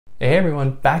Hey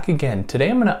everyone, back again.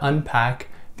 Today I'm going to unpack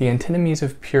the Antinomies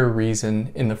of Pure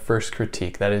Reason in the first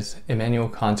critique, that is Immanuel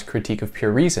Kant's critique of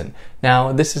pure reason.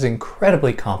 Now, this is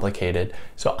incredibly complicated,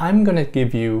 so I'm going to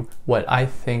give you what I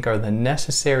think are the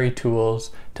necessary tools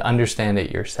to understand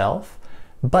it yourself,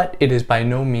 but it is by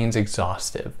no means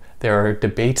exhaustive. There are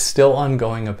debates still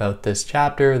ongoing about this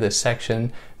chapter, this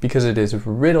section, because it is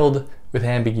riddled with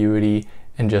ambiguity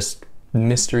and just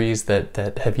mysteries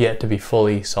that have yet to be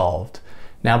fully solved.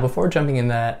 Now, before jumping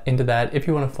into that, if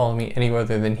you want to follow me anywhere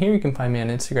other than here, you can find me on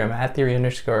Instagram at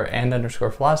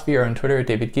theory_and_philosophy or on Twitter at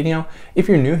David Guineo. If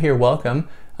you're new here, welcome.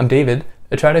 I'm David.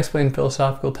 I try to explain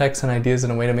philosophical texts and ideas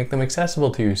in a way to make them accessible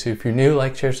to you. So if you're new,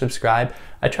 like, share, subscribe.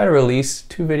 I try to release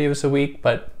 2 videos a week,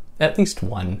 but at least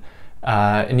 1.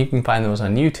 And you can find those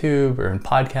on YouTube or in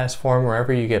podcast form,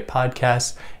 wherever you get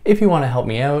podcasts. If you want to help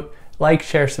me out, like,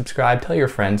 share, subscribe, tell your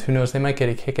friends. Who knows, they might get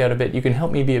a kick out of it. You can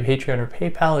help me via Patreon or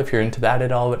PayPal if you're into that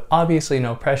at all, but obviously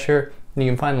no pressure. And you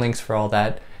can find links for all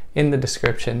that in the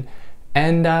description.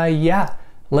 And yeah,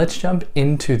 let's jump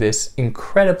into this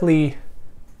incredibly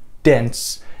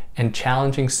dense and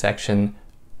challenging section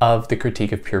of the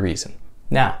Critique of Pure Reason.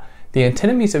 Now, the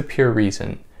Antinomies of Pure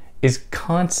Reason is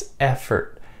Kant's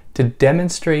effort to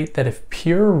demonstrate that if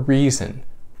pure reason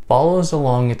follows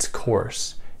along its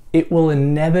course, it will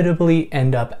inevitably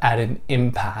end up at an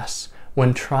impasse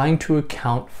when trying to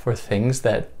account for things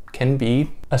that can be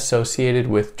associated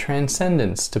with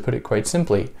transcendence, to put it quite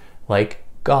simply, like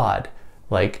God,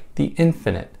 like the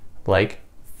infinite, like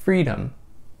freedom.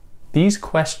 These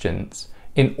questions,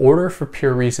 in order for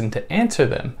pure reason to answer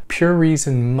them, pure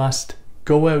reason must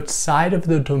go outside of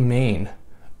the domain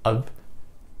of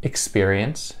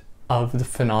experience, of the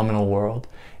phenomenal world,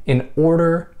 in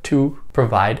order to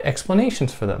provide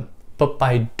explanations for them. But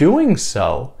by doing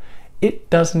so, it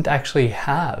doesn't actually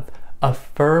have a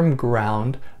firm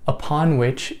ground upon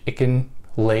which it can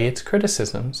lay its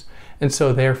criticisms. And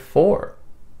so therefore,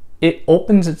 it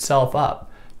opens itself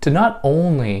up to not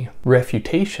only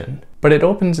refutation, but it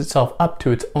opens itself up to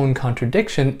its own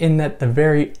contradiction, in that the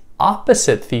very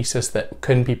opposite thesis that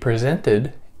can be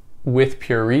presented with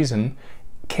pure reason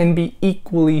can be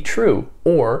equally true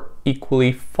or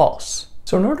equally false.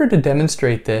 So in order to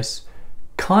demonstrate this,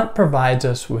 Kant provides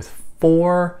us with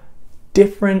 4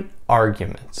 different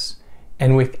arguments.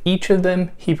 And with each of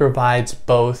them, he provides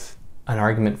both an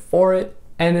argument for it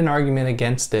and an argument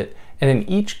against it. And in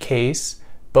each case,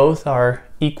 both are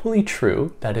equally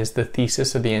true. That is the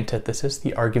thesis or the antithesis,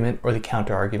 the argument or the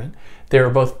counter-argument. They are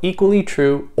both equally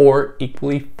true or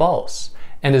equally false.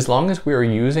 And as long as we are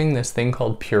using this thing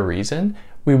called pure reason,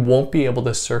 we won't be able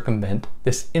to circumvent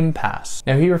this impasse.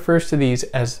 Now, he refers to these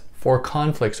as 4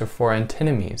 conflicts or 4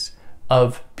 antinomies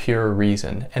of pure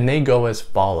reason, and they go as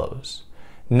follows.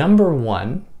 Number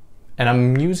 1, and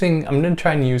I'm going to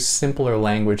try and use simpler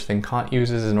language than Kant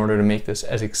uses in order to make this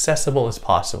as accessible as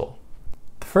possible.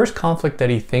 The first conflict that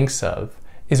he thinks of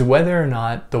is whether or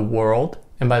not the world,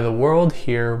 and by the world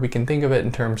here, we can think of it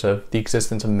in terms of the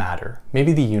existence of matter,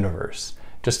 maybe the universe,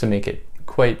 just to make it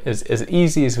quite as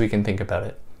easy as we can think about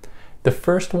it. The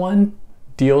first one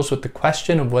deals with the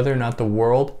question of whether or not the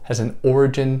world has an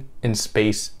origin in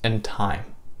space and time.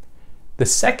 The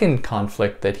second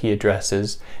conflict that he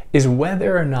addresses is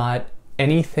whether or not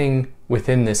anything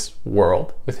within this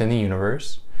world, within the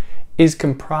universe, is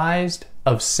comprised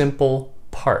of simple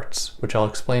parts, which I'll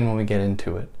explain when we get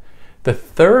into it. The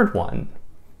third one,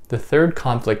 the third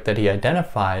conflict that he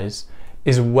identifies,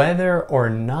 is whether or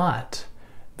not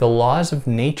the laws of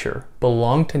nature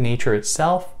belong to nature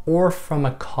itself or from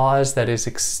a cause that is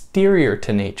exterior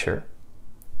to nature.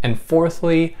 And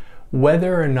fourthly,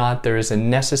 whether or not there is a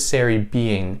necessary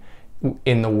being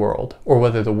in the world, or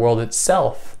whether the world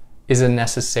itself is a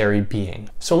necessary being.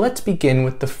 So let's begin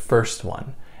with the first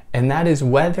one, and that is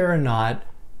whether or not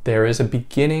there is a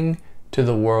beginning to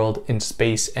the world in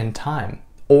space and time,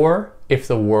 or if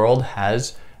the world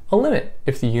has a limit,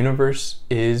 if the universe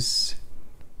is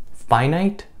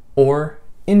finite or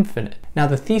infinite. Now,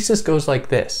 the thesis goes like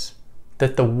this,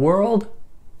 that the world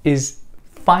is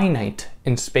finite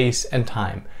in space and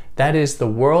time. That is, the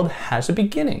world has a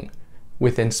beginning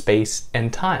within space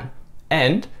and time.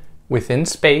 And within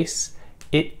space,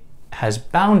 it has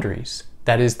boundaries.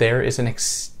 That is, there is an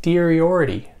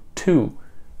exteriority to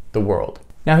the world.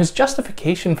 Now, his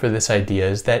justification for this idea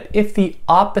is that if the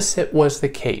opposite was the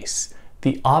case,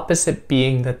 the opposite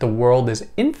being that the world is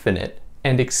infinite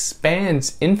and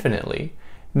expands infinitely,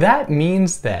 that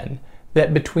means then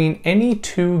that between any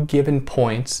 2 given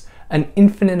points, an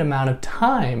infinite amount of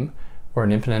time or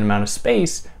an infinite amount of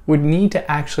space would need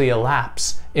to actually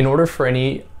elapse in order for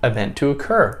any event to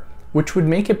occur, which would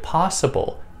make it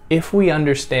possible if we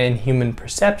understand human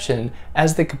perception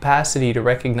as the capacity to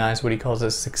recognize what he calls a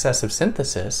successive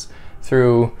synthesis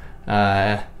through,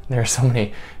 there are so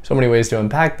many ways to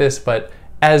unpack this, but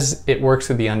as it works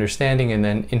with the understanding and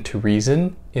then into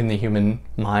reason in the human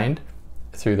mind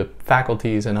through the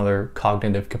faculties and other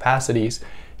cognitive capacities,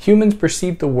 humans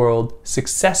perceive the world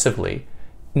successively.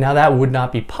 Now that would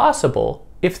not be possible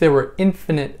if there were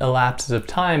infinite elapses of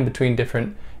time between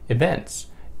different events.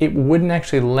 It wouldn't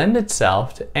actually lend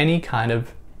itself to any kind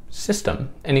of system,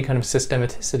 any kind of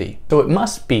systematicity. So it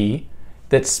must be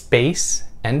that space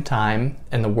and time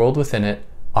and the world within it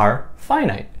are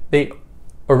finite. They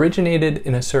originated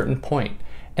in a certain point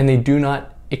and they do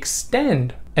not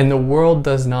extend, and the world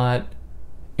does not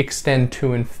extend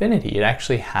to infinity. It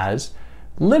actually has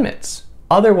limits.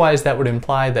 Otherwise, that would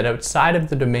imply that outside of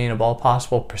the domain of all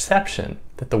possible perception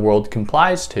that the world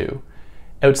complies to,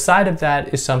 outside of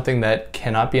that is something that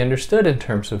cannot be understood in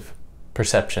terms of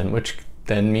perception, which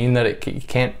then mean that it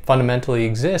can't fundamentally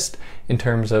exist in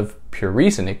terms of pure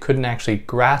reason. It couldn't actually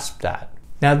grasp that.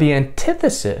 Now, the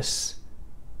antithesis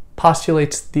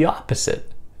postulates the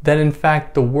opposite, that in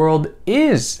fact the world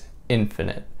is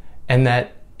infinite and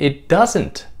that it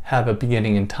doesn't have a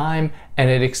beginning in time and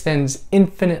it extends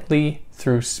infinitely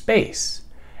through space.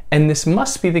 And this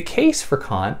must be the case for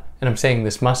Kant, and I'm saying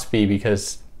this must be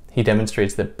because he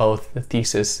demonstrates that both the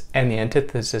thesis and the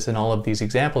antithesis in all of these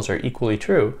examples are equally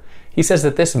true. He says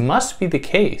that this must be the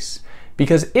case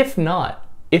because if not,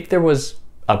 if there was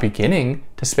a beginning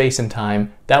to space and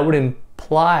time, that would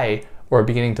imply, or a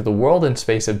beginning to the world in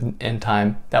space and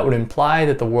time, that would imply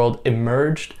that the world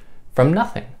emerged from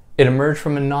nothing. It emerged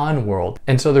from a non-world.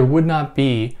 And so there would not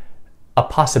be a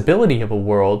possibility of a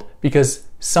world because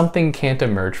something can't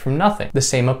emerge from nothing. The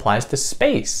same applies to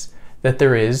space, that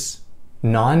there is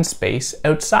non-space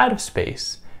outside of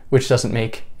space, which doesn't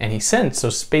make any sense. So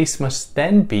space must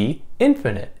then be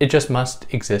infinite. It just must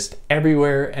exist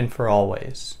everywhere and for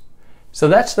always. So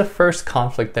that's the first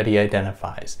conflict that he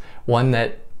identifies, one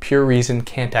that pure reason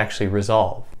can't actually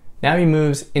resolve. Now he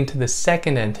moves into the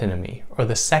second antinomy, or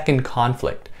the second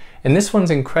conflict. And this one's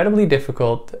incredibly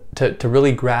difficult to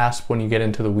really grasp when you get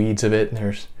into the weeds of it. And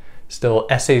there's still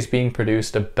essays being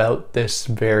produced about this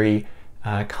very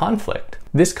conflict.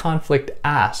 This conflict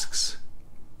asks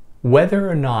whether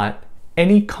or not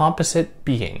any composite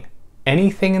being,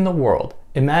 anything in the world,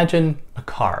 imagine a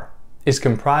car, is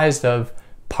comprised of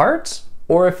parts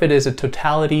or if it is a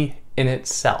totality in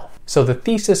itself. So the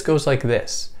thesis goes like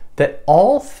this, that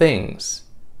all things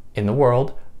in the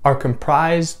world are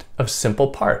comprised of simple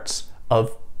parts,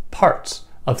 of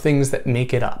things that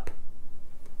make it up.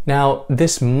 Now,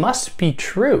 this must be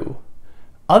true.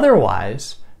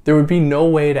 Otherwise, there would be no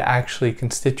way to actually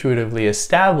constitutively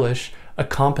establish a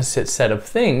composite set of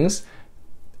things,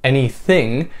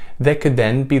 anything that could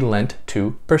then be lent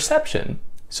to perception.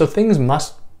 So things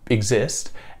must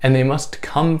exist, and they must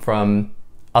come from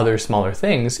other smaller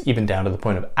things, even down to the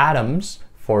point of atoms,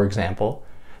 for example,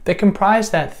 that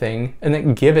comprise that thing and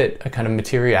that give it a kind of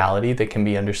materiality that can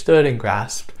be understood and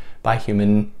grasped by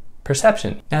human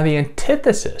perception. Now, the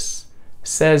antithesis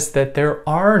says that there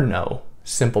are no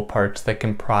simple parts that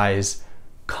comprise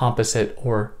composite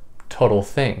or total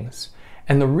things.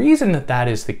 And the reason that that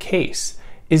is the case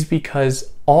is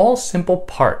because all simple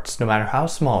parts, no matter how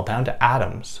small, down to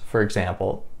atoms, for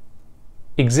example,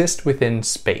 exist within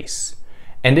space.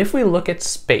 And if we look at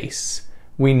space,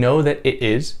 we know that it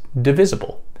is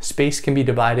divisible. Space can be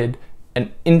divided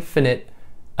an infinite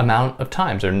amount of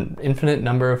times, or an infinite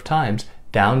number of times,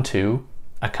 down to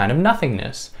a kind of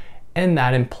nothingness. And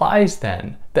that implies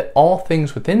then that all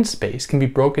things within space can be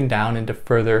broken down into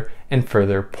further and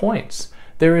further points.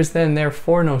 There is then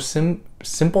therefore no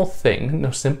simple thing,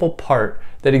 no simple part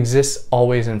that exists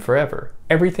always and forever.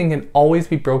 Everything can always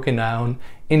be broken down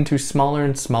into smaller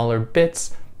and smaller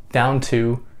bits down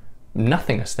to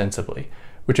nothing ostensibly,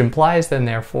 which implies then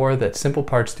therefore that simple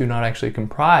parts do not actually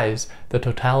comprise the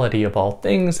totality of all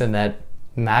things, and that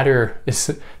matter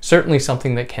is certainly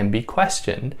something that can be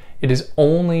questioned. It is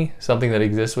only something that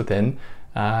exists within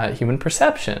human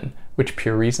perception, which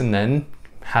pure reason then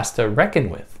has to reckon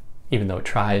with, even though it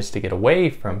tries to get away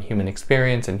from human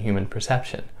experience and human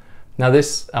perception. Now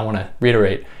this, I want to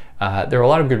reiterate, there are a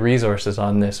lot of good resources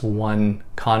on this one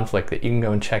conflict that you can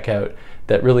go and check out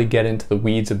that really get into the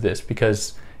weeds of this,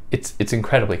 because it's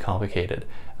incredibly complicated.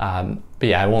 But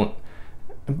yeah, I won't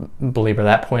belabor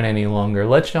that point any longer.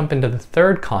 Let's jump into the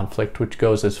third conflict, which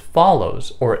goes as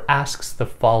follows, or asks the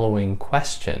following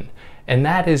question, and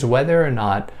that is whether or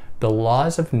not the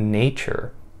laws of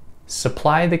nature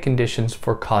supply the conditions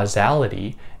for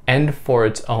causality and for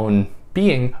its own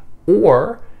being,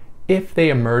 or if they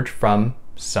emerge from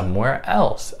somewhere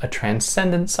else, a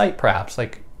transcendent site perhaps,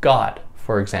 like God,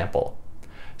 for example.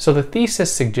 So the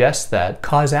thesis suggests that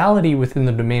causality within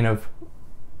the domain of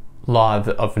law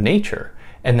of nature,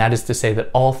 and that is to say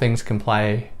that all things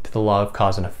comply to the law of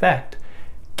cause and effect,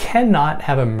 cannot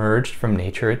have emerged from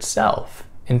nature itself.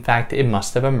 In fact, it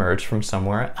must have emerged from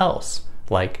somewhere else,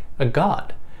 like a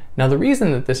God. Now, the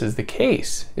reason that this is the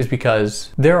case is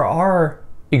because there are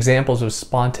examples of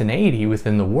spontaneity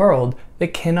within the world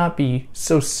that cannot be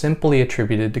so simply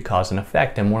attributed to cause and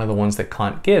effect. And one of the ones that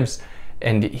Kant gives,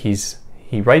 and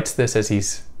he writes this as he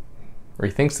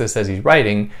thinks this as he's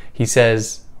writing, he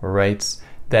says, or writes,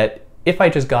 that if I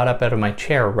just got up out of my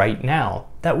chair right now,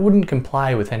 that wouldn't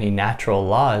comply with any natural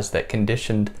laws that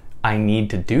conditioned I need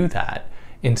to do that.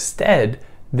 Instead,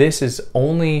 this is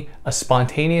only a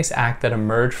spontaneous act that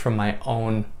emerged from my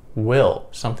own will,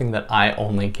 something that I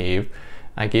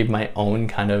gave my own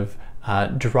kind of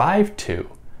drive to.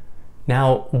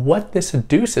 Now, what this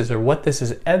deduces, or what this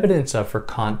is evidence of for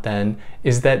Kant then,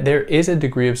 is that there is a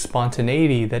degree of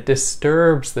spontaneity that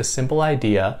disturbs the simple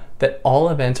idea that all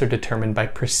events are determined by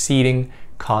preceding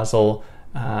causal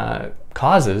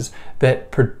causes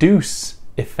that produce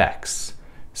effects.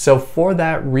 So for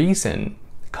that reason,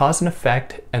 cause and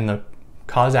effect and the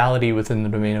causality within the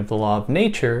domain of the law of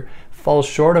nature falls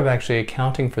short of actually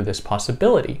accounting for this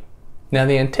possibility. Now,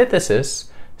 the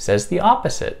antithesis says the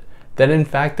opposite, that in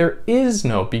fact there is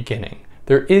no beginning.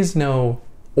 There is no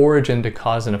origin to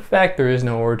cause and effect. There is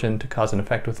no origin to cause and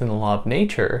effect within the law of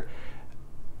nature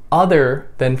other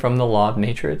than from the law of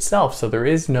nature itself. So there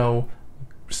is no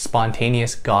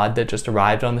spontaneous God that just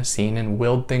arrived on the scene and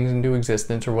willed things into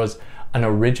existence, or was an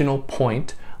original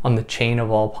point on the chain of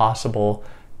all possible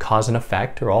cause and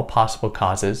effect, or all possible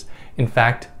causes. In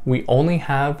fact, we only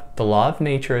have the law of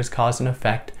nature as cause and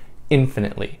effect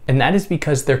infinitely. And that is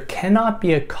because there cannot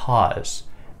be a cause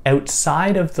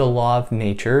outside of the law of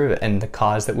nature and the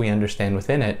cause that we understand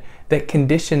within it that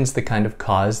conditions the kind of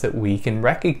cause that we can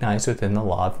recognize within the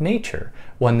law of nature,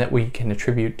 one that we can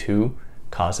attribute to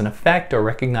cause and effect or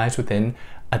recognize within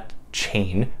a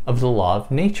chain of the law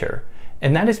of nature.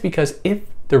 And that is because if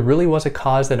there really was a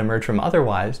cause that emerged from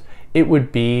otherwise, it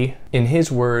would be, in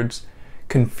his words,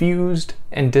 confused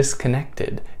and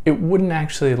disconnected. It wouldn't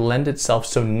actually lend itself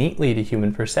so neatly to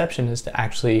human perception as to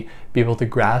actually be able to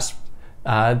grasp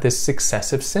this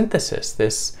successive synthesis,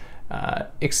 this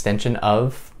extension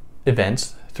of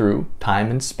events through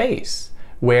time and space,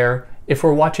 where if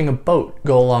we're watching a boat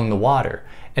go along the water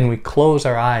and we close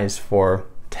our eyes for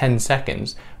 10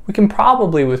 seconds, we can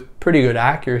probably with pretty good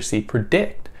accuracy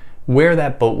predict where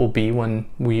that boat will be when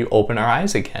we open our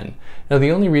eyes again. Now,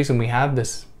 the only reason we have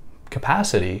this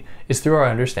capacity is through our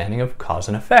understanding of cause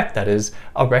and effect. That is,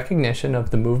 a recognition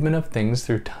of the movement of things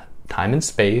through time and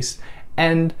space,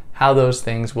 and how those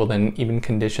things will then even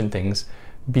condition things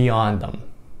beyond them.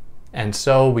 And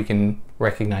so we can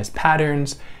recognize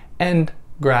patterns and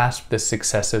grasp this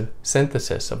successive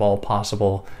synthesis of all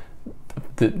possible,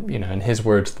 in his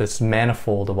words, this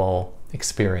manifold of all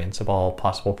experience, of all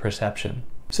possible perception.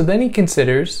 So then he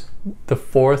considers the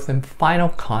fourth and final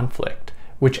conflict,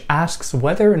 which asks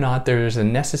whether or not there is a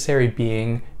necessary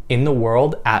being in the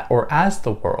world or as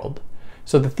the world.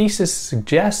 So the thesis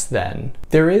suggests then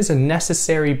there is a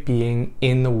necessary being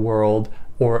in the world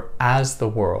or as the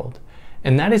world.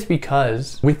 And that is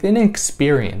because within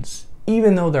experience,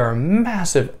 even though there are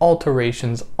massive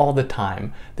alterations all the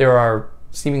time, there are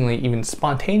seemingly even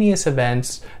spontaneous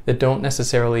events that don't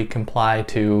necessarily comply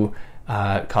to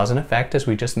cause and effect, as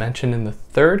we just mentioned in the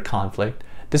third conflict.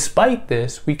 Despite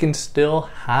this, we can still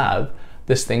have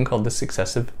this thing called the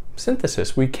successive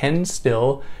synthesis. We can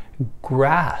still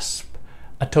grasp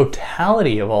a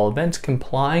totality of all events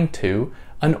complying to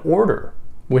an order,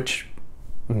 which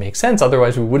makes sense.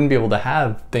 Otherwise, we wouldn't be able to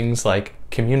have things like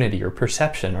community or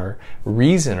perception or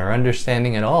reason or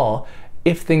understanding at all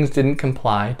if things didn't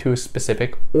comply to a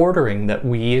specific ordering that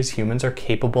we as humans are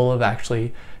capable of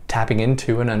actually tapping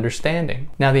into and understanding.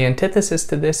 Now, the antithesis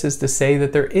to this is to say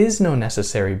that there is no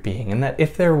necessary being, and that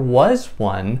if there was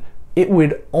one, it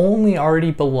would only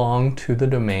already belong to the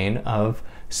domain of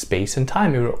space and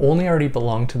time. It would only already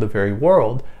belong to the very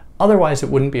world. Otherwise, it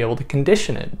wouldn't be able to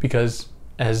condition it, because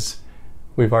as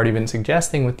we've already been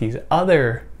suggesting with these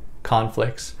other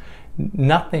conflicts,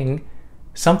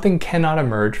 something cannot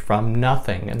emerge from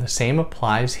nothing, and the same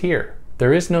applies here.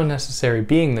 There is no necessary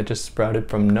being that just sprouted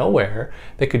from nowhere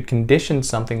that could condition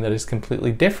something that is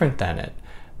completely different than it.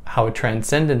 How a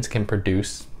transcendence can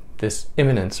produce this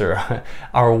immanence, or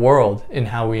our world in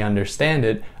how we understand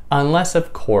it, unless,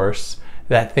 of course,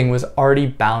 that thing was already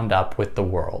bound up with the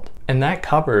world. And that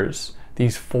covers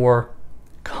these four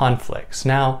conflicts.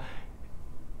 Now,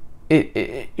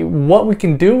 what we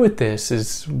can do with this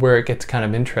is where it gets kind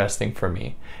of interesting for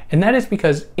me. And that is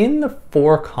because in the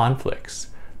four conflicts,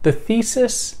 the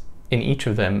thesis in each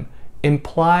of them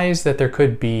implies that there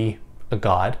could be a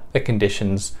God that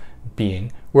conditions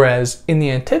being, whereas in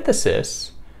the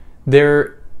antithesis,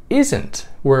 there isn't,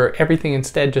 where everything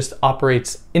instead just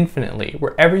operates infinitely,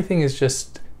 where everything is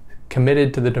just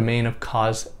committed to the domain of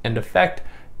cause and effect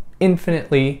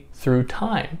infinitely through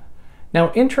time.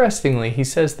 Now, interestingly, he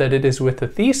says that it is with the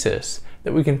thesis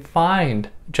that we can find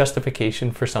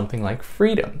justification for something like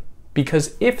freedom.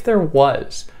 Because if there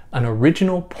was an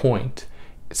original point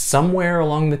somewhere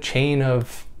along the chain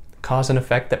of cause and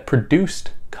effect that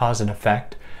produced cause and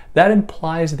effect, that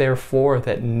implies, therefore,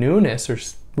 that newness or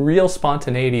real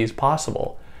spontaneity is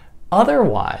possible.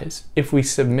 Otherwise, if we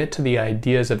submit to the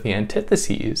ideas of the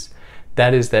antitheses,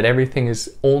 that is, that everything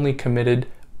is only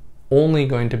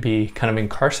going to be kind of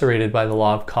incarcerated by the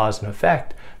law of cause and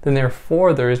effect, then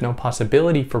therefore there is no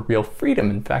possibility for real freedom.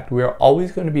 In fact, we are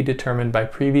always going to be determined by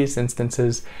previous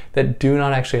instances that do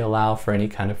not actually allow for any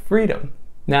kind of freedom.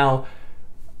 Now,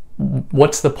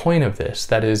 what's the point of this?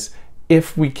 That is,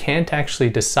 if we can't actually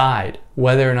decide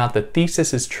whether or not the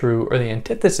thesis is true or the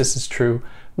antithesis is true,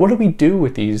 what do we do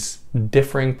with these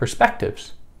differing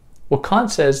perspectives? Well,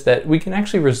 Kant says that we can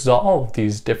actually resolve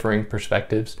these differing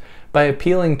perspectives by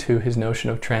appealing to his notion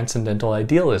of transcendental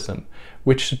idealism,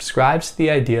 which subscribes to the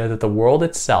idea that the world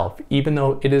itself, even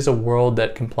though it is a world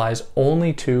that complies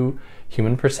only to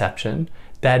human perception,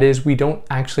 that is, we don't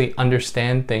actually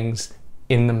understand things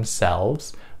in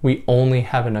themselves, we only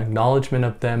have an acknowledgement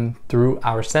of them through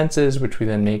our senses, which we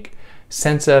then make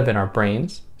sense of in our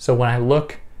brains. So when I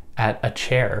look at a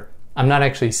chair, I'm not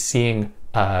actually seeing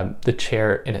the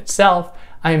chair in itself.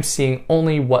 I am seeing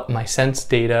only what my sense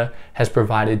data has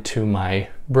provided to my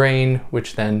brain,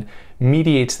 which then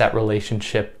mediates that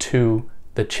relationship to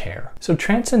the chair. So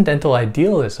transcendental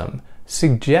idealism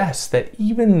suggests that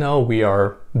even though we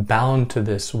are bound to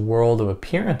this world of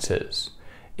appearances,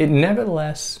 it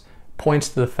nevertheless points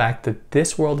to the fact that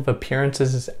this world of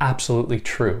appearances is absolutely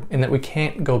true and that we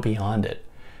can't go beyond it.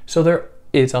 So there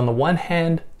is, on the one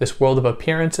hand, this world of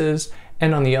appearances,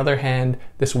 and on the other hand,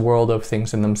 this world of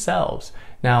things in themselves.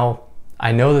 Now,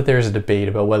 I know that there's a debate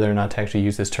about whether or not to actually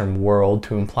use this term world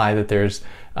to imply that there's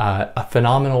a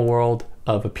phenomenal world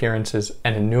of appearances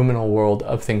and a noumenal world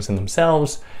of things in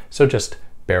themselves, so just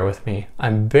bear with me.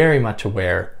 I'm very much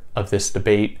aware of this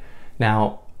debate.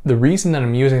 Now, the reason that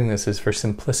I'm using this is for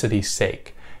simplicity's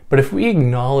sake, but if we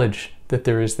acknowledge that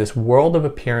there is this world of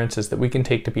appearances that we can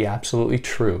take to be absolutely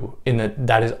true, in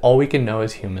that is all we can know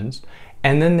as humans,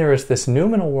 and then there is this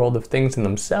noumenal world of things in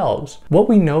themselves, what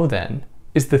we know then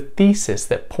is the thesis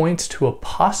that points to a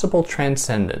possible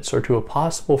transcendence or to a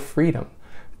possible freedom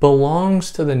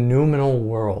belongs to the noumenal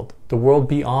world, the world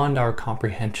beyond our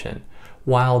comprehension,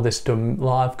 while this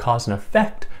law of cause and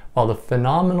effect, while the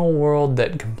phenomenal world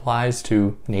that complies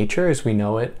to nature as we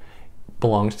know it,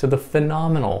 belongs to the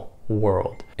phenomenal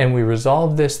world. And we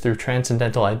resolve this through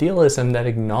transcendental idealism that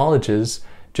acknowledges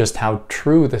just how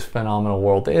true this phenomenal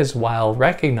world is, while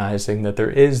recognizing that there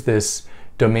is this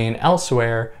domain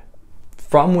elsewhere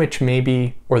from which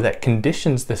maybe, or that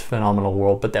conditions this phenomenal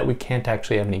world, but that we can't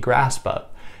actually have any grasp of.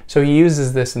 So he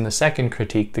uses this in the second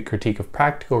critique, the critique of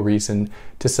practical reason,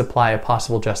 to supply a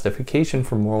possible justification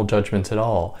for moral judgments at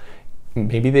all.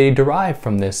 Maybe they derive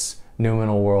from this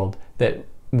noumenal world that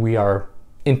we are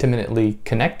intimately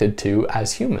connected to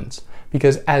as humans.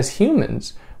 Because as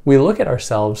humans, we look at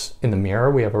ourselves in the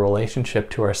mirror, we have a relationship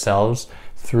to ourselves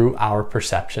through our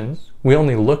perceptions. We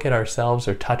only look at ourselves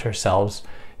or touch ourselves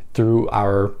through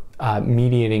our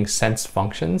mediating sense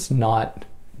functions, not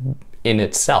in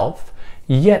itself.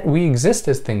 Yet we exist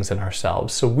as things in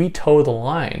ourselves. So we toe the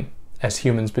line as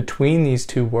humans between these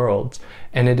two worlds.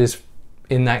 And it is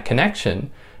in that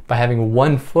connection, by having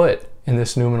one foot in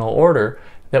this noumenal order,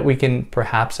 that we can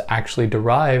perhaps actually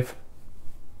derive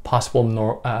possible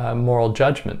moral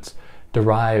judgments,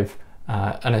 derive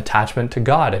an attachment to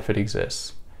God if it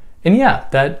exists. And yeah,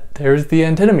 there's the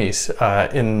antinomies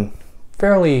in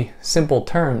fairly simple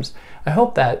terms. I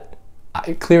hope that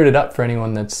I cleared it up for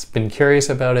anyone that's been curious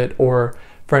about it, or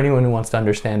for anyone who wants to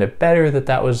understand it better,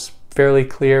 that was fairly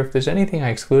clear. If there's anything I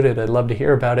excluded, I'd love to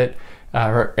hear about it,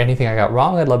 or anything I got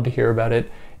wrong, I'd love to hear about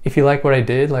it. If you like what I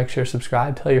did, like, share,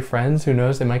 subscribe, tell your friends. Who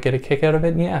knows, they might get a kick out of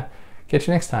it. And yeah, catch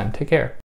you next time. Take care.